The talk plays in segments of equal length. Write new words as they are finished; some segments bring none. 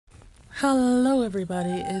Hello,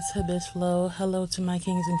 everybody. It's Habis Flow. Hello to my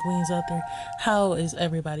kings and queens out there. How is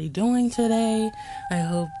everybody doing today? I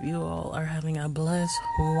hope you all are having a blessed,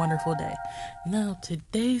 wonderful day. Now,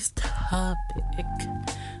 today's topic,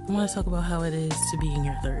 I want to talk about how it is to be in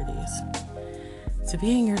your 30s. To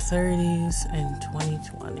be in your 30s in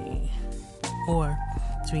 2020, or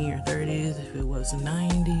to be in your 30s if it was the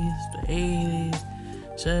 90s, the 80s,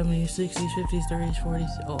 70s, 60s, 50s, 30s,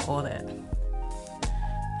 40s, all that.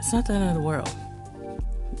 It's not the end of the world.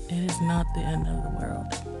 It is not the end of the world.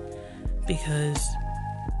 Because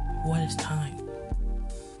what is time?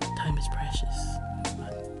 Time is precious.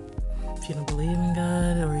 If you don't believe in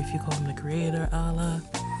God, or if you call him the creator, Allah,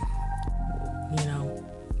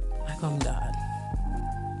 I call him God.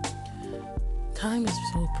 Time is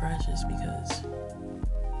so precious because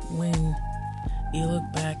when you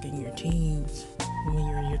look back in your teens, when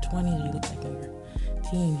you're in your 20s, you look back in your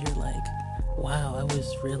teens, you're like, wow, I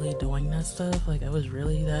was really doing that stuff. Like, I was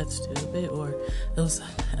really that stupid, or it was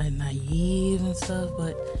naive and stuff.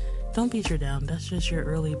 But don't beat your down. That's just your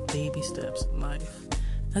early baby steps in life.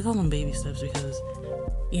 I call them baby steps because,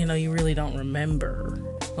 you really don't remember.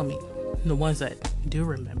 I mean, the ones that do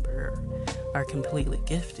remember are completely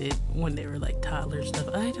gifted when they were like toddler stuff.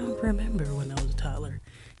 I don't remember when I was a toddler.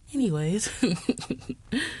 Anyways,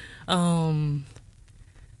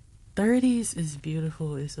 30s is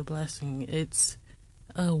beautiful. It's a blessing. It's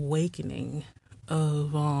awakening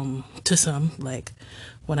of to some. Like,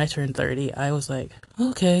 when I turned 30, I was like,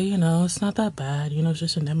 okay, it's not that bad, it's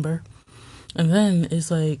just a number. And then it's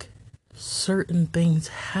like certain things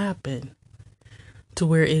happen to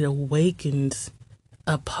where it awakens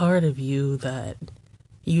a part of you that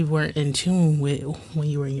you weren't in tune with when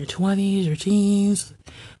you were in your 20s or teens.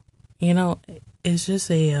 It's just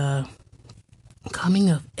a coming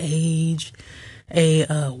of age, a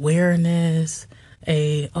awareness,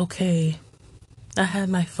 okay, I had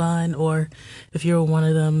my fun. Or if you're one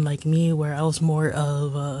of them like me, where I was more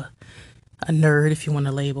of a nerd, if you want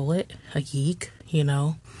to label it, a geek,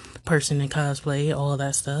 person in cosplay, all of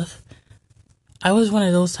that stuff. I was one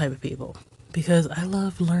of those type of people because I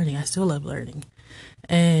love learning. I still love learning.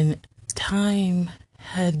 And time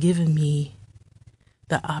had given me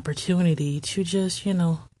the opportunity to just,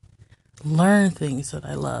 learn things that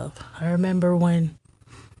I love. I remember when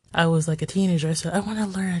I was like a teenager, I said, I want to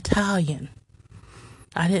learn Italian.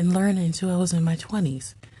 I didn't learn it until I was in my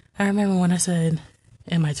 20s. I remember when I said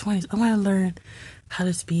in my 20s, I want to learn how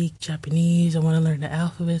to speak Japanese. I want to learn the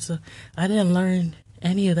alphabet. So I didn't learn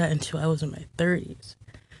any of that until I was in my 30s.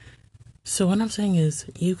 So what I'm saying is,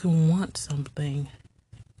 you can want something,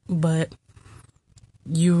 but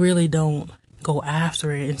you really don't go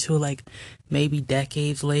after it until like maybe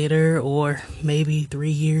decades later, or maybe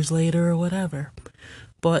 3 years later, or whatever.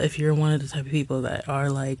 But if you're one of the type of people that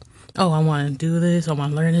are like, oh, I want to do this, I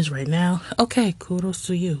want to learn this right now, okay, kudos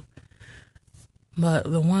to you.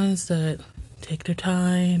 But the ones that take their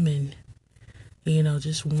time and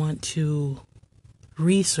just want to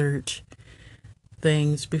research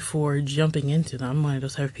things before jumping into them, I'm one of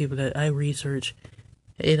those type of people that I research.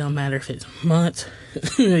 It don't matter if it's months,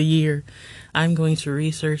 a year. I'm going to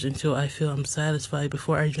research until I feel I'm satisfied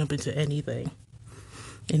before I jump into anything.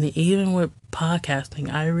 And even with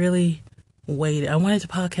podcasting, I really waited. I wanted to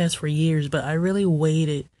podcast for years, but I really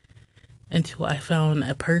waited until I found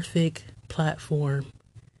a perfect platform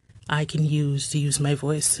I can use my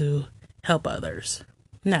voice to help others.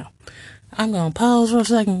 Now, I'm going to pause for a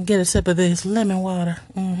second and get a sip of this lemon water.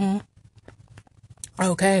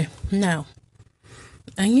 Okay, now,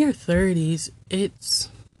 in your 30s, it's,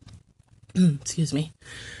 excuse me,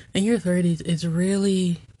 in your 30s, it's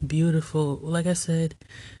really beautiful. Like I said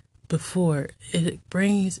before, it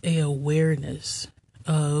brings a awareness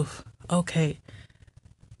of, okay,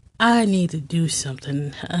 I need to do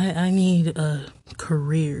something. I need a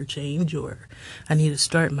career change, or I need to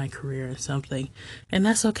start my career in something. And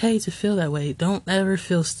that's okay to feel that way. Don't ever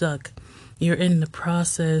feel stuck. You're in the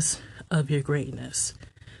process of your greatness.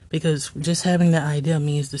 Because just having that idea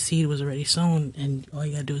means the seed was already sown and all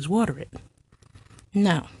you gotta do is water it.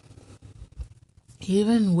 Now,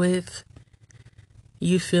 even with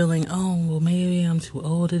you feeling, oh, well, maybe I'm too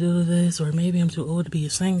old to do this, or maybe I'm too old to be a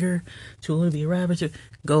singer, too old to be a rapper,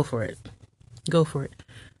 go for it. Go for it.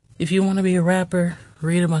 If you want to be a rapper,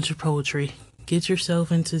 read a bunch of poetry. Get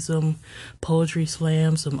yourself into some poetry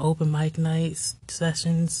slams, some open mic nights,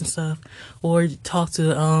 sessions and stuff. Or talk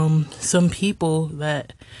to some people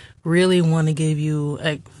that really want to give you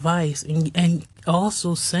advice, and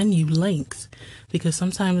also send you links. Because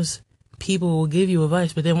sometimes people will give you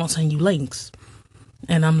advice, but they won't send you links.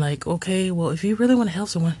 And I'm like, okay, well, if you really want to help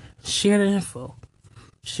someone, share the info.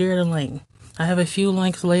 share the link. I have a few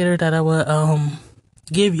links later that I will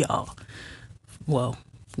give y'all. Well,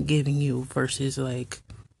 giving you versus like,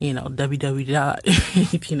 www dot,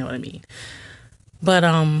 if you know what I mean. But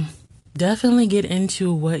definitely get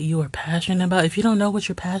into what you are passionate about. If you don't know what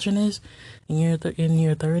your passion is in your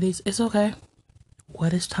 30s, it's okay.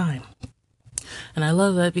 What is time? And I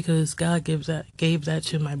love that because God gave that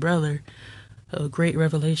to my brother, a great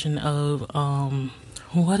revelation of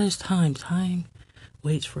what is time? Time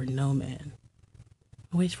waits for no man.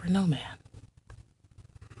 It waits for no man.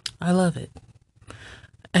 I love it.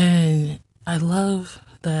 And I love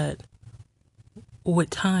that with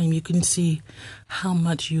time you can see how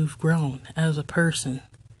much you've grown as a person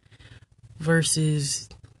versus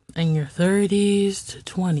in your 30s to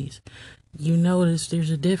 20s. You notice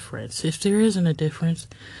there's a difference. If there isn't a difference,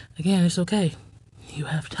 again, it's okay. You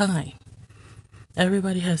have time.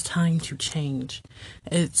 Everybody has time to change.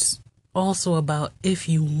 It's also about if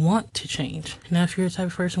you want to change. Now, if you're the type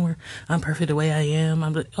of person where I'm perfect the way I am,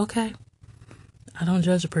 I'm like, okay. I don't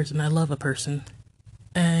judge a person. I love a person.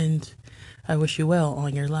 And I wish you well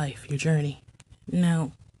on your life, your journey.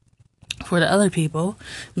 Now, for the other people,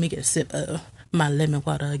 let me get a sip of my lemon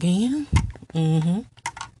water again.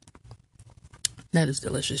 That is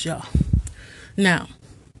delicious, y'all. Now,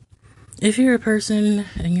 if you're a person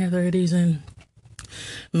in your 30s and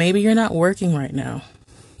maybe you're not working right now,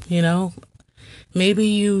 maybe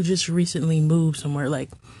you just recently moved somewhere. Like,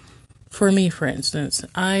 for me, for instance,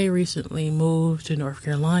 I recently moved to North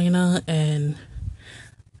Carolina and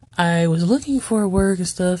I was looking for work and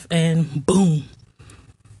stuff, and boom,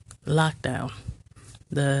 lockdown.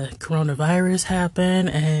 The coronavirus happened,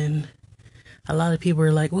 and a lot of people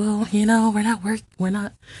were like, well, we're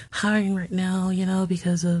not hiring right now,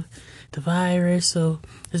 because of the virus, so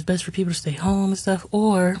it's best for people to stay home and stuff.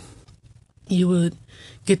 Or you would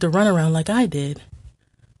get the runaround like I did.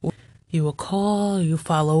 You will call, you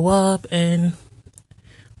follow up, and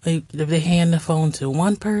they hand the phone to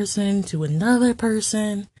one person, to another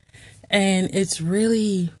person, and it's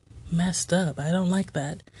really messed up. I don't like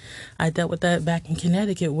that. I dealt with that back in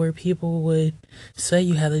Connecticut where people would say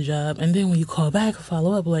you had a job, and then when you call back or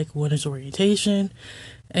follow up, like, when is orientation?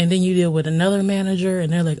 And then you deal with another manager,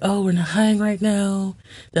 and they're like, oh, we're not hiring right now.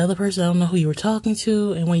 The other person, I don't know who you were talking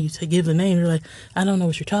to, and when you give the name, they're like, I don't know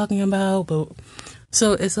what you're talking about. But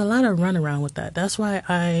so it's a lot of runaround with that. That's why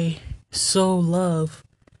I so love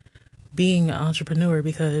being an entrepreneur,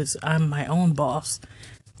 because I'm my own boss.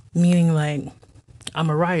 Meaning, like, I'm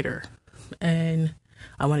a writer and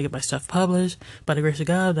I want to get my stuff published. By the grace of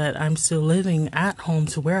God, that I'm still living at home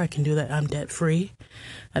to where I can do that. I'm debt free.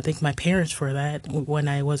 I thank my parents for that. When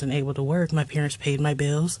I wasn't able to work, my parents paid my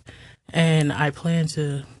bills, and I plan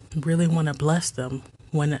to really want to bless them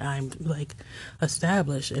when I'm like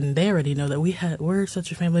established. And they already know that we're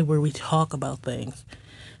such a family where we talk about things,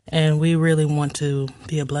 and we really want to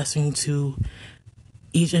be a blessing to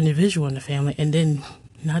each individual in the family, and then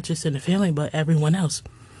not just in the family, but everyone else.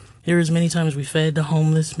 There was many times we fed the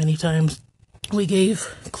homeless. Many times we gave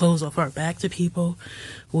clothes off our back to people.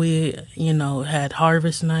 We, had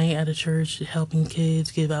harvest night at a church, helping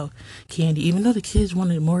kids give out candy, even though the kids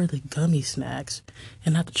wanted more of the gummy snacks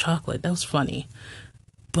and not the chocolate. That was funny.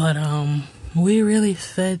 But we really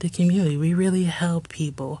fed the community. We really helped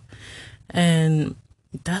people. And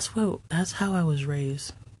that's how I was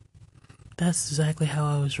raised. That's exactly how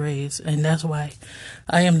I was raised. And that's why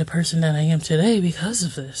I am the person that I am today, because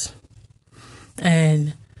of this.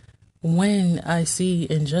 And when I see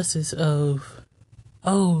injustice of,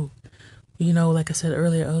 like I said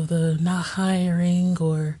earlier, of the not hiring,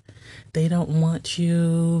 or they don't want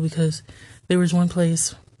you, because there was one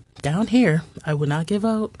place down here, I would not give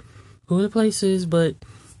out who the place is, but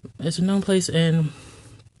it's a known place, and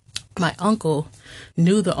my uncle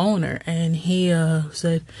knew the owner, and he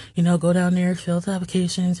said, go down there, fill out the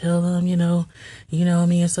application, tell them, you know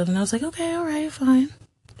me and stuff. And I was like, okay, all right, fine.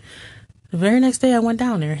 The very next day I went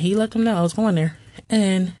down there. He let them know I was going there,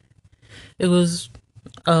 and it was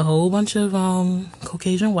a whole bunch of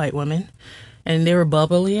Caucasian white women, and they were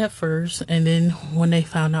bubbly at first, and then when they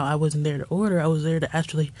found out I wasn't there to order, I was there to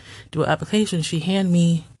actually do an application. She handed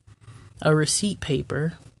me a receipt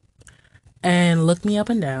paper and looked me up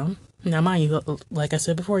and down. Now, mind you, like I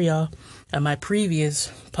said before, y'all, at my previous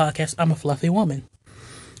podcast, I'm a fluffy woman.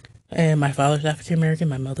 And my father's African American,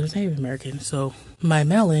 my mother's Native American. So my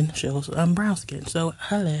melon shows I'm brown skin. So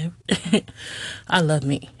I love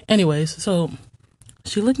me. Anyways, so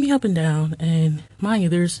she looked me up and down, and mind you,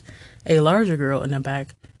 there's a larger girl in the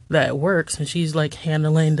back that works, and she's like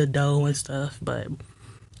handling the dough and stuff. But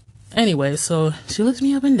anyway, so she looks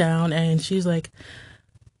me up and down, and she's like,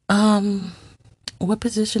 what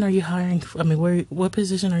position are you hiring for? I mean, what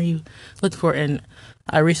position are you looking for? And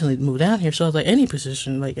I recently moved down here, so I was like, any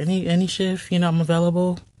position, like any shift, I'm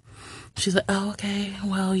available. She's like, oh, okay,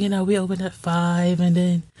 well, we open at 5 and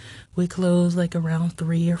then we close like around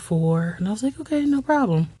 3 or 4. And I was like, okay, no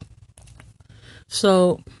problem.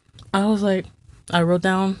 So I was like, I wrote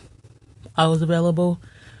down I was available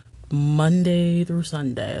Monday through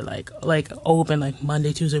Sunday, like open like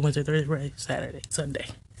Monday, Tuesday, Wednesday, Thursday, Friday, Saturday, Sunday.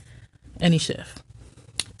 Any shift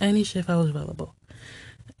I was available.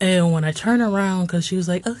 And when I turn around, because she was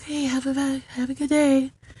like, okay, have a good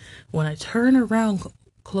day. When I turn around,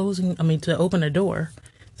 to open the door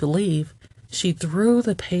to leave, she threw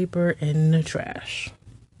the paper in the trash.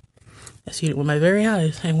 I see it with my very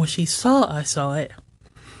eyes. And when I saw it,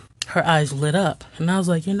 her eyes lit up. And I was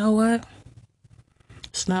like, you know what?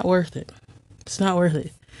 It's not worth it. It's not worth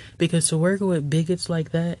it. Because to work with bigots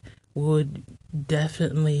like that would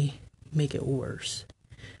definitely make it worse.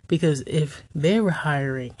 Because if they were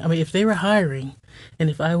hiring, and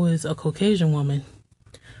if I was a Caucasian woman,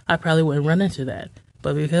 I probably wouldn't run into that.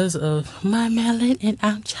 But because of my melanin and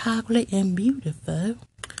I'm chocolate and beautiful,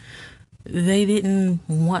 they didn't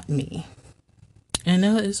want me. And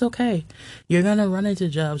it's okay. You're going to run into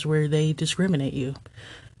jobs where they discriminate you.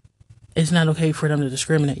 It's not okay for them to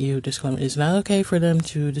discriminate you. It's not okay for them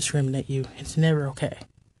to discriminate you. It's never okay.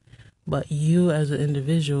 But you as an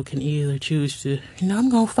individual can either choose to, I'm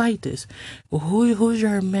going to fight this. Well, who's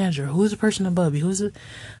your manager? Who's the person above you?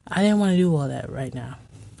 I didn't want to do all that right now.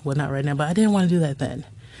 Well, not right now, but I didn't want to do that then.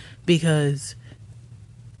 Because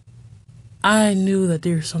I knew that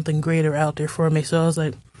there's something greater out there for me. So I was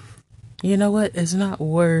like, you know what? It's not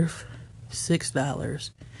worth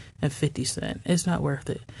 $6.50. It's not worth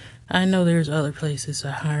it. I know there's other places that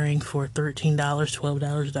are hiring for $13,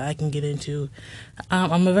 $12 that I can get into.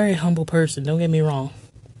 I'm a very humble person. Don't get me wrong.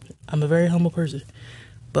 I'm a very humble person.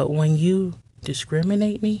 But when you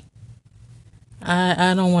discriminate me,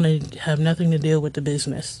 I don't want to have nothing to deal with the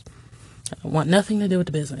business. I want nothing to do with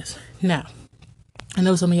the business. Now, I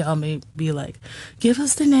know some of y'all may be like, give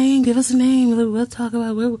us the name. We'll talk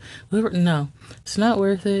about no, it's not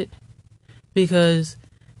worth it because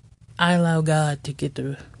I allow God to get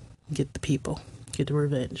the people, get the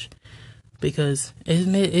revenge. Because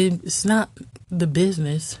it's not the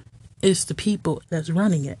business, it's the people that's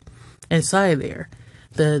running it inside there.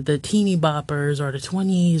 The teeny boppers or the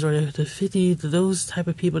 20s or the 50s, those type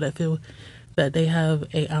of people that feel that they have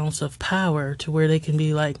an ounce of power to where they can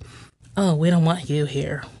be like, oh, we don't want you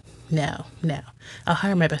here. No. I'll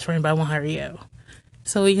hire my best friend, but I won't hire you.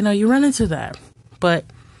 So, you run into that. But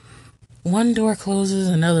one door closes,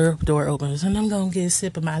 another door opens, and I'm going to get a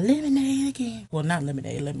sip of my lemonade again. Well, not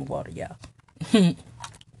lemonade, lemon water, y'all.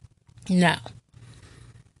 Now,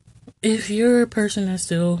 if you're a person that's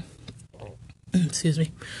still,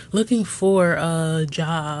 looking for a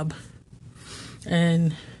job,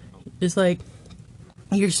 and it's like,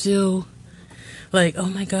 you're still like, oh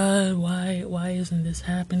my God, why isn't this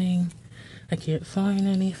happening? I can't find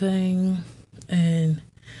anything, and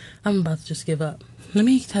I'm about to just give up. Let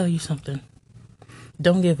me tell you something.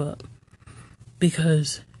 Don't give up.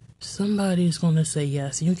 Because somebody's going to say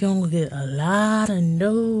yes. You're going to get a lot of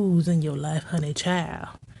no's in your life, honey child.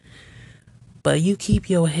 But you keep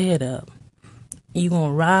your head up. You're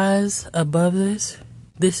going to rise above this.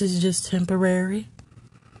 This is just temporary.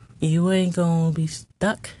 You ain't going to be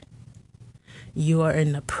stuck. You are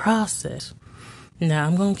in the process. Now,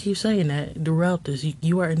 I'm going to keep saying that throughout this.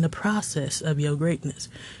 You are in the process of your greatness.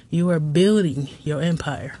 You are building your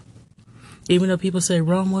empire. Even though people say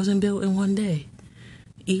Rome wasn't built in one day.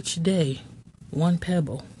 Each day, one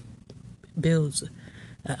pebble builds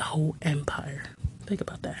a whole empire. Think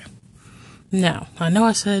about that. Now, I know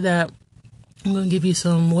I said that I'm going to give you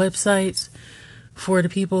some websites for the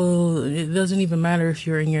people. It doesn't even matter if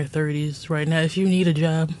you're in your 30s right now. If you need a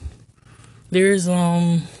job, there's,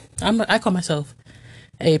 I call myself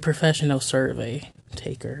a professional survey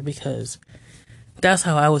taker because that's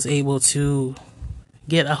how I was able to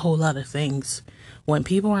get a whole lot of things. When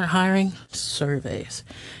people aren't hiring, surveys.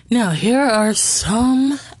 Now, here are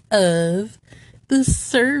some of the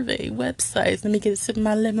survey websites. Let me get a sip of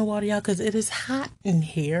my lemon water, y'all, because it is hot in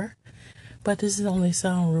here. But this is only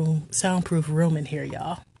soundproof room in here,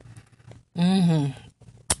 y'all.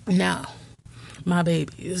 Now, my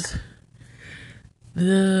babies.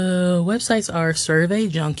 The websites are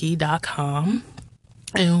surveyjunkie.com.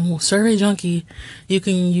 And Survey Junkie, you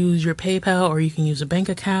can use your PayPal or you can use a bank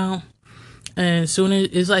account. And soon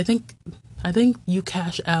as I think you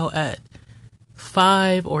cash out at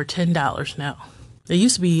 $5 or $10 now. It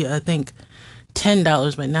used to be, I think,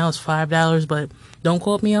 $10, but now it's $5. But Don't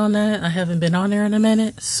quote me on that. I haven't been on there in a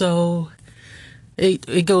minute. So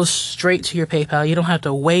it goes straight to your PayPal. You don't have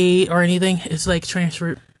to wait or anything. It's like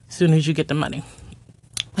transferred as soon as you get the money.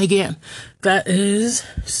 Again, that is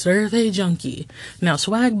Survey Junkie. Now,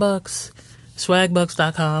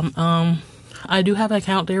 swagbucks.com. I do have an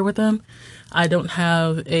account there with them. I don't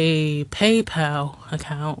have a PayPal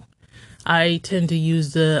account. I tend to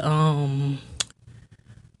use the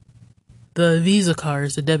Visa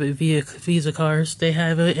cards, the debit Visa cards. They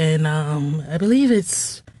have it, and I believe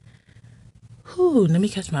it's. Let me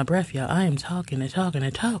catch my breath, y'all. I am talking and talking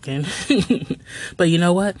and talking. But you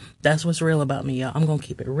know what? That's what's real about me, y'all. I'm gonna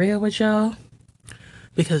keep it real with y'all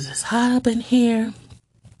because it's hot up in here.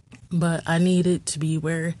 But I need it to be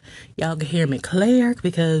where y'all can hear me clear,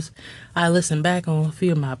 because I listen back on a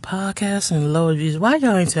few of my podcasts and Lord Jesus, why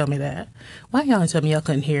y'all ain't tell me that? Why y'all ain't tell me y'all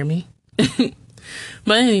couldn't hear me?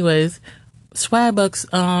 But anyways, Swagbucks,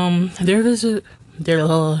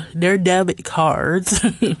 their debit cards,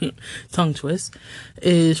 tongue twist,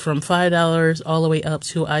 is from $5 all the way up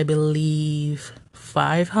to, I believe,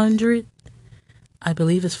 $500. I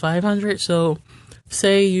believe it's $500. So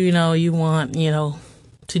say, you want,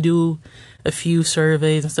 to do a few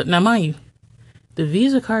surveys and stuff. Now, mind you, the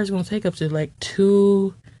Visa card is going to take up to like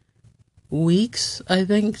 2 weeks, I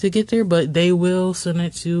think, to get there, but they will send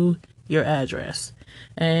it to your address.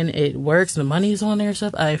 And it works. The money's on there and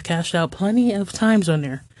stuff. I've cashed out plenty of times on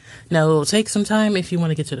there. Now, it'll take some time if you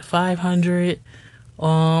want to get to the 500.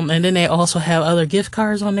 And then they also have other gift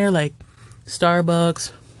cards on there, like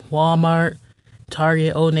Starbucks, Walmart,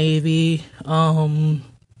 Target, Old Navy,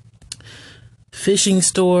 fishing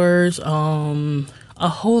stores, a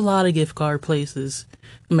whole lot of gift card places.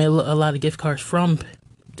 I mean, a lot of gift cards from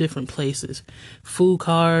different places. Food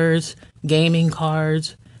cards, gaming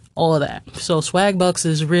cards, all of that. So Swagbucks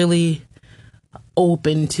is really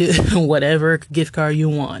open to whatever gift card you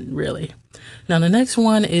want, really. Now the next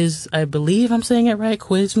one is, I believe I'm saying it right,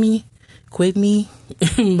 Quid Me.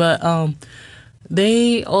 But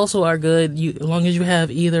they also are good as long as you have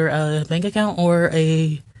either a bank account or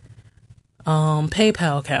a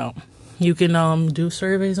PayPal account. You can do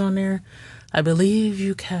surveys on there. I believe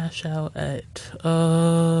you cash out at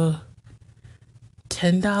 $10,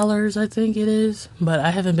 I think it is, but I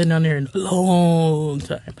haven't been on there in a long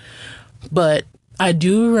time. But I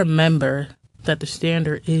do remember that the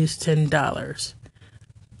standard is $10.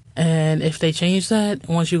 And if they change that,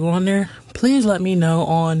 once you go on there, please let me know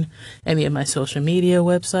on any of my social media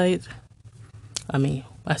websites. I mean,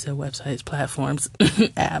 I said websites, platforms,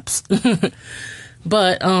 apps.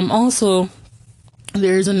 But also,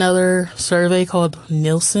 there's another survey called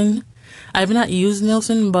Nielsen. I've not used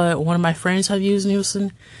Nielsen, but one of my friends have used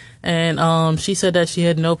Nielsen, and she said that she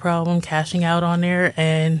had no problem cashing out on there.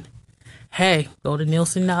 And hey, go to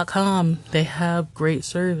Nielsen.com. They have great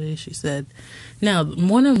surveys, she said. Now,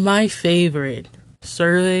 one of my favorite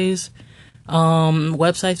surveys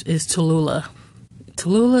websites is Tallulah.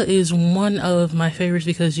 Tallulah is one of my favorites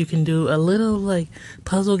because you can do a little like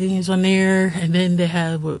puzzle games on there, and then they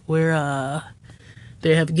have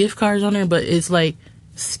they have gift cards on there, but it's like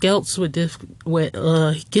scalps with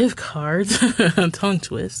gift cards. Tongue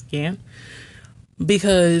twist again,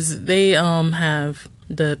 because they have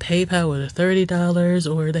the PayPal with the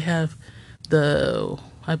 $30, or they have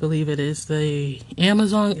I believe it is the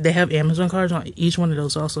Amazon. They have Amazon cards on each one of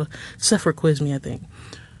those also, except for Quiz Me, I think.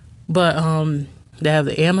 But they have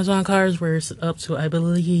the Amazon cards where it's up to, I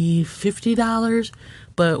believe, $50.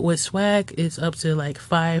 But with Swag, it's up to like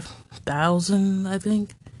 5,000, I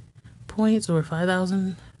think, points, or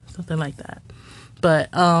 5,000, something like that.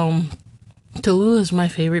 But Tallulah is my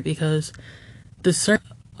favorite because the surveys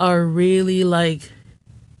are really like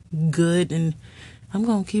good, and I'm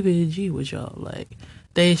gonna keep it a G with y'all. Like,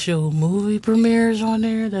 they show movie premieres on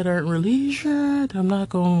there that aren't released yet. I'm not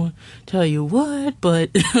gonna tell you what, but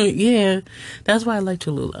yeah, that's why I like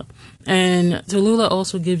Tallulah. And Tallulah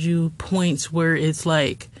also gives you points where it's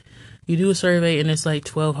like, you do a survey and it's like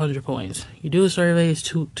 1,200 points. You do a survey, it's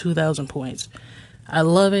 2,000 points. I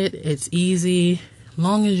love it. It's easy.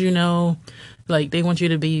 Long as you know, like, they want you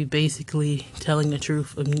to be basically telling the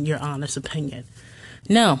truth and your honest opinion.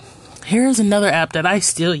 Now, here's another app that I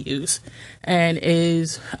still use and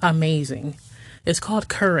is amazing. It's called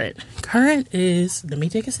Current. Current is, let me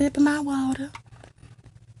take a sip of my water.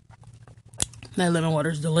 That lemon water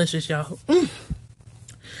is delicious, y'all.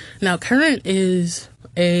 Now, Current is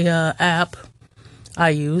a app I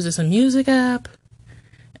use. It's a music app.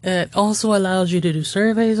 It also allows you to do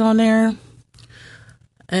surveys on there,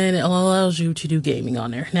 and it allows you to do gaming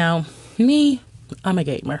on there. Now, me, I'm a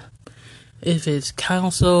gamer. If it's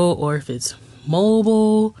console or if it's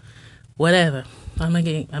mobile, whatever, I'm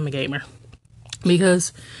a gamer.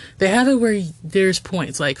 Because they have it where there's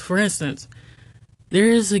points. Like, for instance, there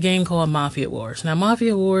is a game called Mafia Wars. Now,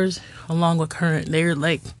 Mafia Wars, along with Current,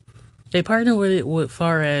 they partner with it with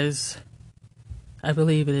far as, I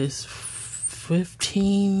believe it is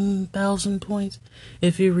 15,000 points.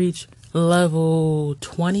 If you reach level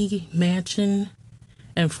 20 mansion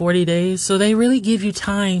in 40 days. So they really give you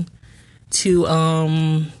time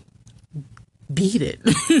to, beat it,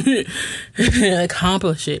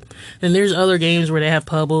 accomplish it. Then there's other games where they have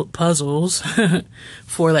puzzles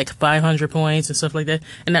for like 500 points and stuff like that,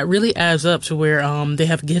 and that really adds up to where they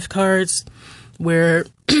have gift cards where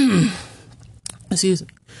excuse me,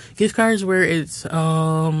 gift cards where it's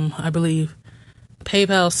I believe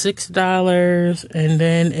PayPal $6, and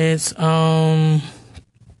then it's $15,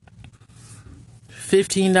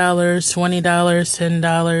 $20,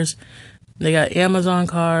 $10. They got Amazon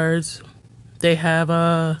cards. They have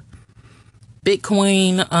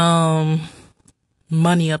Bitcoin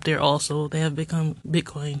money up there also. They have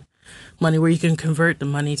Bitcoin money where you can convert the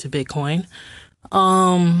money to Bitcoin.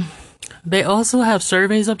 They also have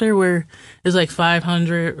surveys up there where it's like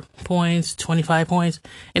 500 points, 25 points.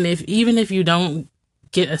 And even if you don't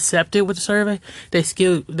get accepted with the survey, they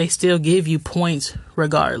still give you points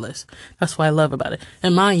regardless. That's what I love about it.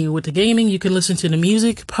 And mind you, with the gaming, you can listen to the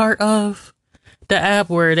music part of the app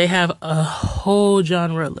where they have a whole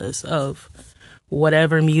genre list of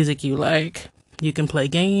whatever music you like. You can play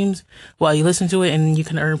games while you listen to it, and you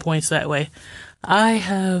can earn points that way. I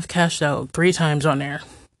have cashed out 3 times on there.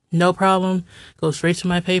 No problem. Goes straight to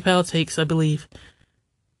my PayPal. Takes, I believe,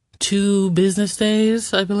 2 business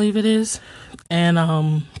days, I believe it is.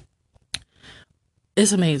 And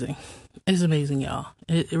it's amazing. It's amazing, y'all.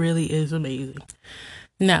 It really is amazing.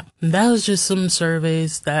 Now, that was just some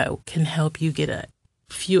surveys that can help you get a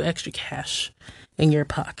few extra cash in your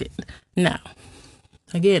pocket. Now,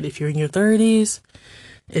 again, if you're in your 30s,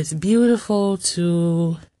 it's beautiful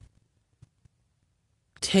to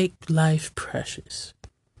take life precious.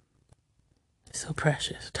 It's so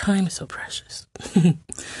precious. Time is so precious.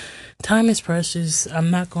 Time is precious.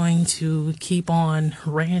 I'm not going to keep on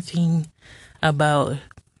ranting about,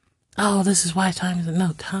 oh, this is why time is...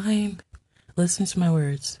 No, time... Listen to my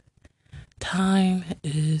words. Time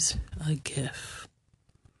is a gift.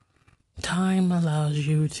 Time allows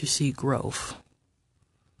you to see growth.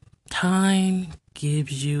 Time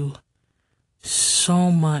gives you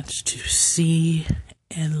so much to see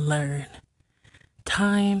and learn.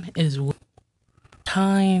 Time is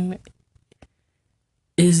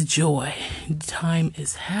joy. Time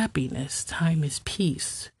is happiness. Time is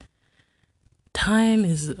peace. Time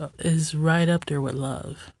is right up there with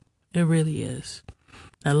love. It really is.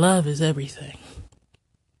 Now, love is everything.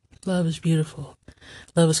 Love is beautiful.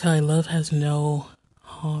 Love is kind. Love has no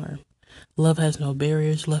harm. Love has no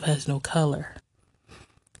barriers. Love has no color.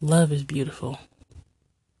 Love is beautiful.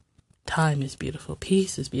 Time is beautiful.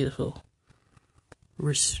 Peace is beautiful.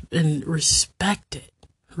 And respect it.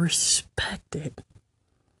 Respect it.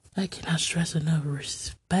 I cannot stress enough.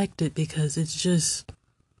 Respect it, because it's just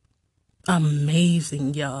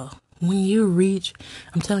amazing, y'all. When you reach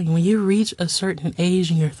a certain age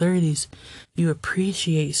in your 30s, you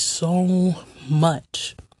appreciate so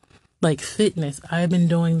much. Like fitness. I've been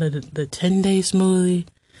doing the 10-day smoothie,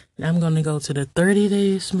 and I'm going to go to the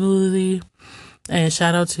 30-day smoothie. And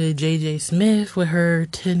shout out to JJ Smith with her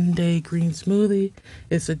 10-day green smoothie.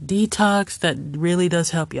 It's a detox that really does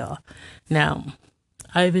help y'all. Now,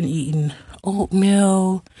 I've been eating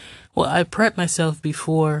oatmeal. Well, I prep myself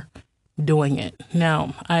before doing it.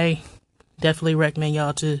 Now, I definitely recommend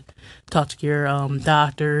y'all to talk to your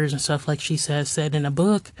doctors and stuff, like she said in a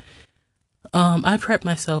book. I prep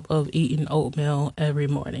myself of eating oatmeal every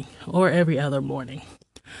morning or every other morning,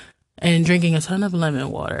 and drinking a ton of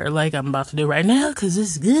lemon water like I'm about to do right now, because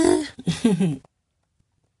it's good.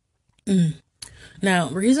 Now,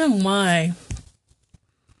 reason why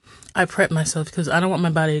I prep myself, because I don't want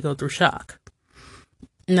my body to go through shock.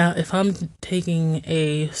 Now, if I'm taking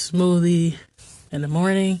a smoothie in the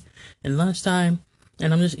morning and lunchtime,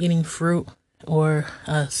 and I'm just eating fruit or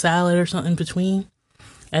a salad or something in between,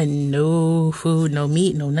 and no food, no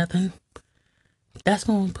meat, no nothing, that's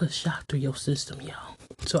going to put shock through your system, y'all.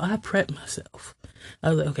 So I prepped myself.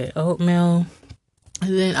 I was like, okay, oatmeal.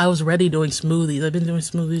 And then I was ready doing smoothies. I've been doing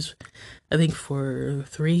smoothies, I think, for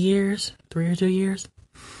 3 or 2 years.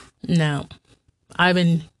 Now, I've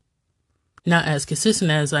been not as consistent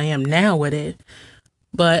as I am now with it,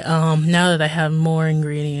 but now that I have more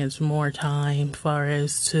ingredients, more time, as far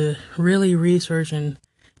as to really research and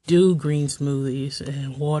do green smoothies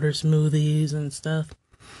and water smoothies and stuff,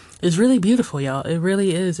 It's really beautiful, y'all. It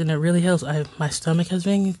really is, and it really helps. My stomach has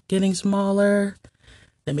been getting smaller.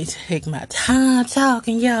 Let me take my time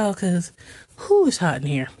talking, y'all, because it's hot in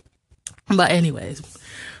here. But anyways,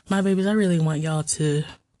 my babies, I really want y'all to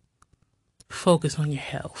focus on your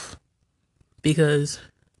health, because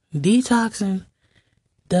detoxing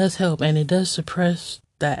does help, and it does suppress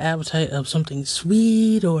that appetite of something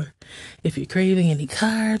sweet, or if you're craving any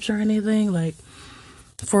carbs or anything. Like,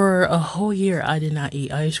 for a whole year, I did not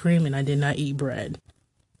eat ice cream and I did not eat bread,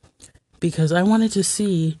 because I wanted to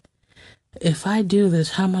see, if I do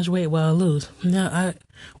this, how much weight will I lose? Now,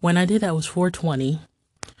 when I did that, was 420.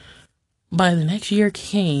 By the next year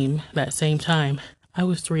came, that same time, I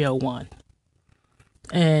was 301.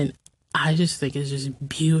 And I just think it's just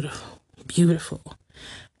beautiful, beautiful.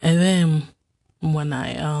 And then when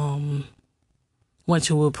I went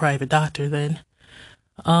to a private doctor, then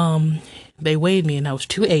they weighed me and I was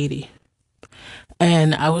 280.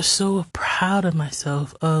 And I was so proud of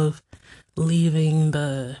myself of leaving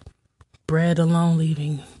the bread alone,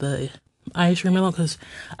 leaving the ice cream alone, because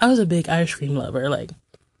I was a big ice cream lover. Like,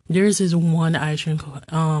 there's this one ice cream,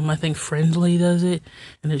 I think Friendly does it,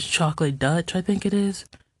 and it's chocolate Dutch, I think it is.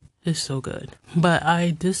 It's so good. But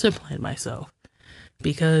I disciplined myself,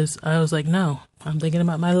 because I was like, no, I'm thinking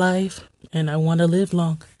about my life and I want to live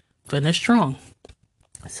long, finish strong.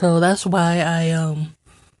 So that's why I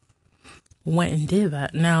went and did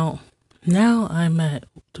that. Now I'm at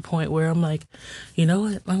the point where I'm like, you know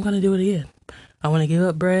what? I'm going to do it again. I want to give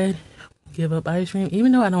up bread, give up ice cream.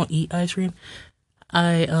 Even though I don't eat ice cream,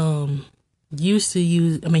 I used to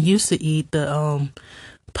eat the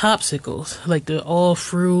popsicles, like the all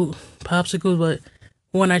fruit popsicles. But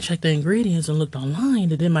when I checked the ingredients and looked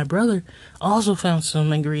online, and then my brother also found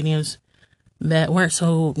some ingredients that weren't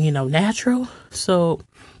so, natural. So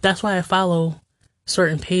that's why I follow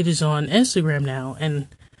certain pages on Instagram now. And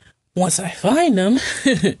once I find them,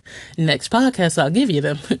 next podcast, I'll give you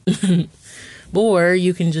them. Or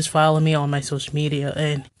you can just follow me on my social media,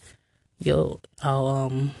 and if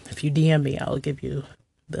you DM me, I'll give you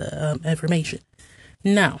the information.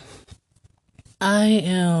 Now, I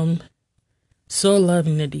am so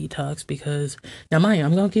loving the detox, because now, mind you,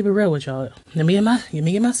 I'm gonna keep it real with y'all. Let me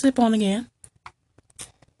get my sip on again.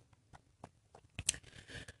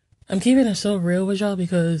 I'm keeping it so real with y'all,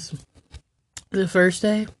 because the first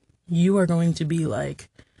day, you are going to be like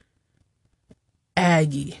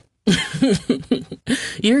Aggie.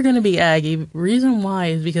 You're going to be Aggie. Reason why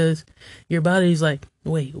is because your body's like,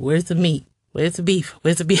 wait, where's the meat? Where's the beef?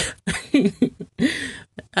 Where's the beef?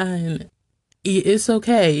 And it's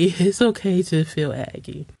okay. It's okay to feel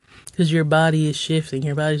Aggie, because your body is shifting.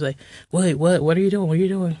 Your body's like, wait, what are you doing? What are you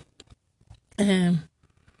doing? And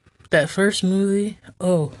that first smoothie,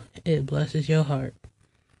 it blesses your heart.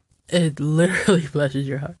 It literally blesses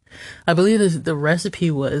your heart. I believe the recipe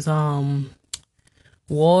was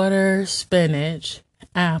water, spinach,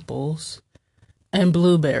 apples, and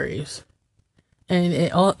blueberries.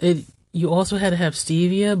 And you also had to have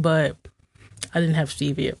stevia, but I didn't have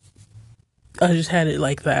stevia. I just had it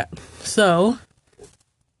like that. So,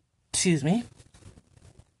 excuse me.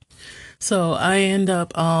 So I end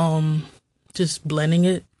up just blending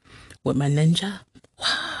it with my Ninja.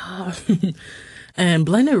 Wow. And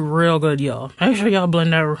blend it real good, y'all. Make sure y'all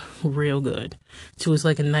blend that real good, so it's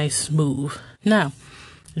like a nice smooth. Now,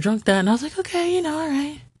 I drank that and I was like, okay, all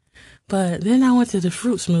right. But then I went to the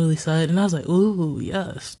fruit smoothie side and I was like, ooh,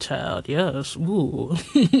 yes, child, yes, ooh.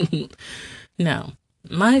 Now,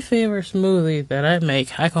 my favorite smoothie that I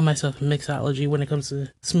make, I call myself a mixology when it comes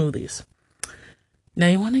to smoothies. Now,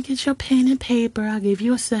 you want to get your pen and paper? I'll give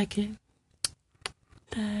you a second.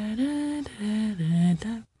 Da, da, da, da,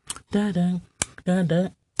 da, da, da. Da, da,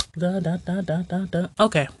 da, da, da, da, da.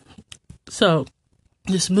 Okay, so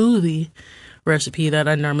the smoothie recipe that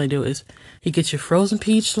I normally do is you get your frozen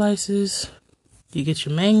peach slices, you get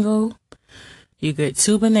your mango, you get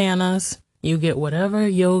 2 bananas, you get whatever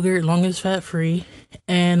yogurt, long as fat free,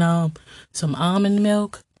 and some almond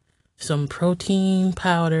milk, some protein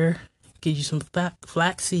powder, get you some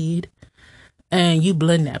flaxseed, and you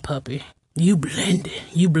blend that puppy. You blend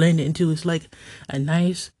it until it's like a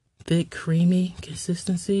nice thick, creamy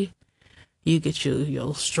consistency. You get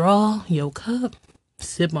your straw, your cup,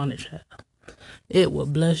 sip on it, child. It will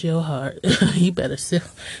bless your heart. You better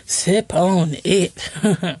sip on it.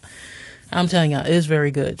 I'm telling y'all, it's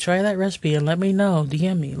very good. Try that recipe and let me know.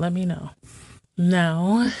 DM me, let me know.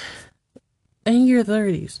 Now, in your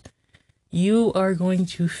 30s, you are going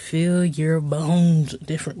to feel your bones a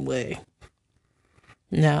different way.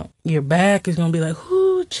 Now, your back is going to be like,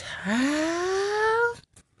 ooh, child.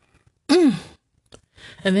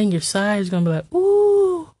 And then your side is going to be like,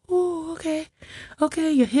 ooh, ooh, okay.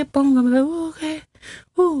 Okay, your hip bone going to be like, ooh, okay.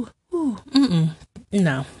 Ooh, ooh,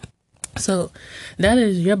 no. So that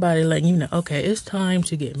is your body letting you know, okay, it's time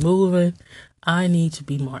to get moving. I need to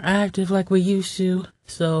be more active like we used to.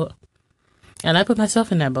 So, and I put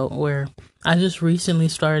myself in that boat where I just recently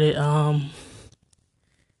started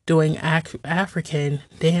doing African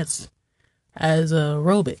dance as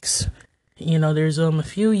aerobics. You know, there's a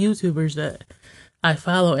few YouTubers that I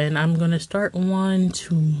follow, and I'm going to start one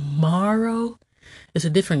tomorrow. It's a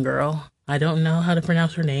different girl. I don't know how to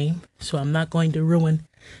pronounce her name, so I'm not going to ruin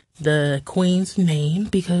the queen's name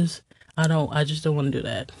because I just don't want to do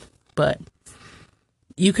that. But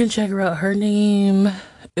you can check her out. Her name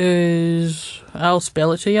is, I'll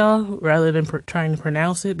spell it to y'all rather than trying to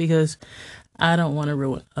pronounce it because I don't want to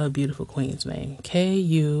ruin a beautiful queen's name.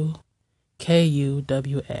 Kukuwa.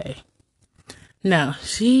 Now,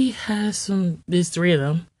 she has there's three of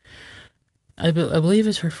them. I believe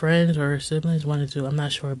it's her friends or her siblings, one or two, I'm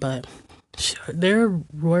not sure, but their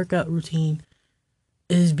workout routine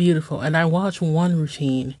is beautiful. And I watched one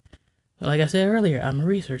routine. Like I said earlier, I'm a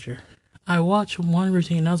researcher. I watched one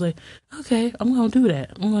routine and I was like, okay, I'm going to do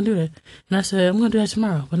that. And I said, I'm going to do that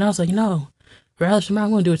tomorrow. But I was like, no, rather tomorrow,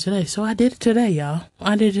 I'm going to do it today. So I did it today, y'all.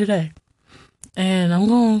 I did it today. And I'm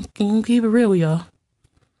going to keep it real with y'all.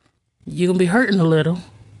 You're going to be hurting a little,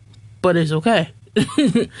 but it's okay.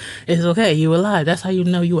 It's okay. You alive. That's how you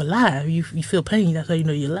know you alive. You feel pain. That's how you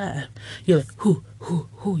know you're alive. You're like,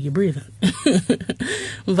 whoo, you're breathing.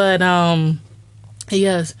 But,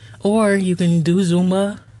 yes. Or you can do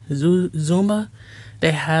Zumba.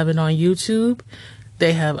 They have it on YouTube.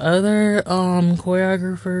 They have other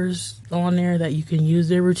choreographers on there that you can use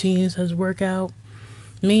their routines as workout.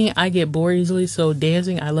 Me, I get bored easily, so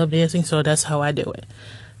dancing, I love dancing, so that's how I do it.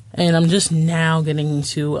 And I'm just now getting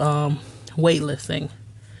into weightlifting,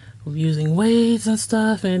 using weights and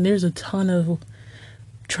stuff, and there's a ton of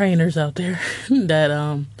trainers out there that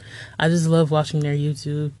I just love watching their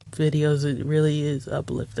YouTube videos. It really is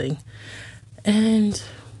uplifting. And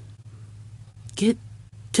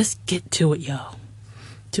just get to it, y'all.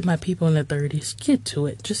 To my people in the 30s, get to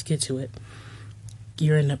it. Just get to it.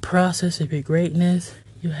 You're in the process of your greatness.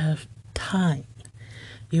 You have time.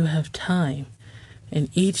 And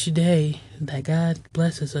each day that God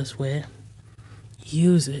blesses us with,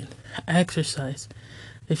 use it. Exercise.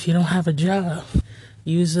 If you don't have a job,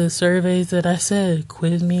 use the surveys that I said.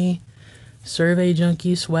 Quiz Me, Survey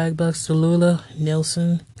Junkie, Swagbucks, Tallulah,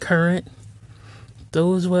 Nielsen, Current.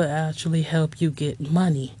 Those will actually help you get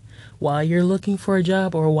money while you're looking for a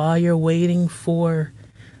job or while you're waiting for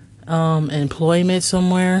employment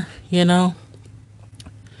somewhere. You know,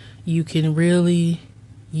 you can really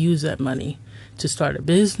use that money to start a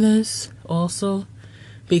business also,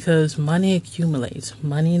 because money accumulates.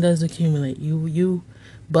 Money does accumulate. You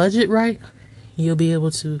budget right, you'll be able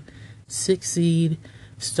to succeed,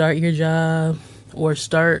 start your job, or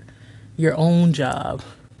start your own job.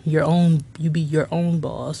 You be your own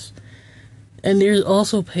boss. And there's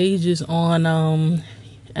also pages on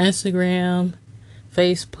Instagram,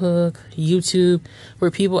 Facebook, YouTube, where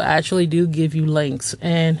people actually do give you links.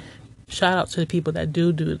 And shout out to the people that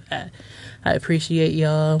do that. I appreciate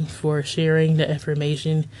y'all for sharing the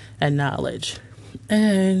information and knowledge.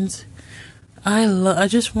 And I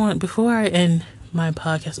just want, before I end my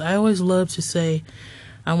podcast, I always love to say,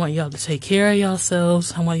 I want y'all to take care of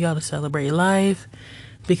yourselves. I want y'all to celebrate life,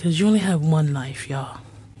 because you only have one life, y'all.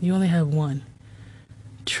 You only have one.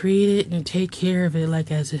 Treat it and take care of it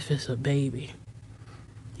like as if it's a baby.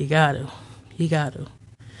 You gotta.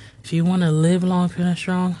 If you want to live long, feel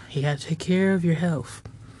strong, you gotta take care of your health.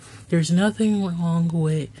 There's nothing wrong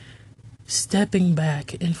with stepping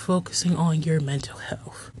back and focusing on your mental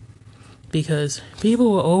health, because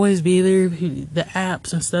people will always be there. The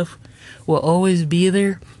apps and stuff will always be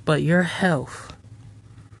there, but your health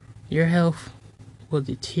will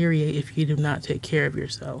deteriorate if you do not take care of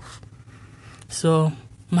yourself. So,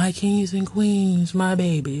 my kings and queens, my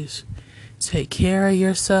babies, take care of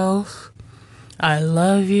yourself. I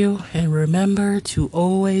love you, and remember to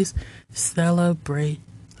always celebrate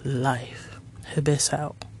life. Hibis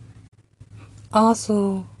out.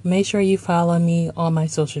 Also, make sure you follow me on my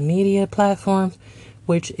social media platforms,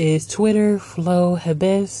 which is Twitter, Flow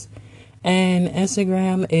Hibis, and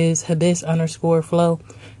Instagram is Hibis_Flow,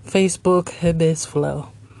 Facebook, Hibis Flow.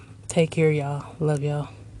 Take care, y'all. Love y'all.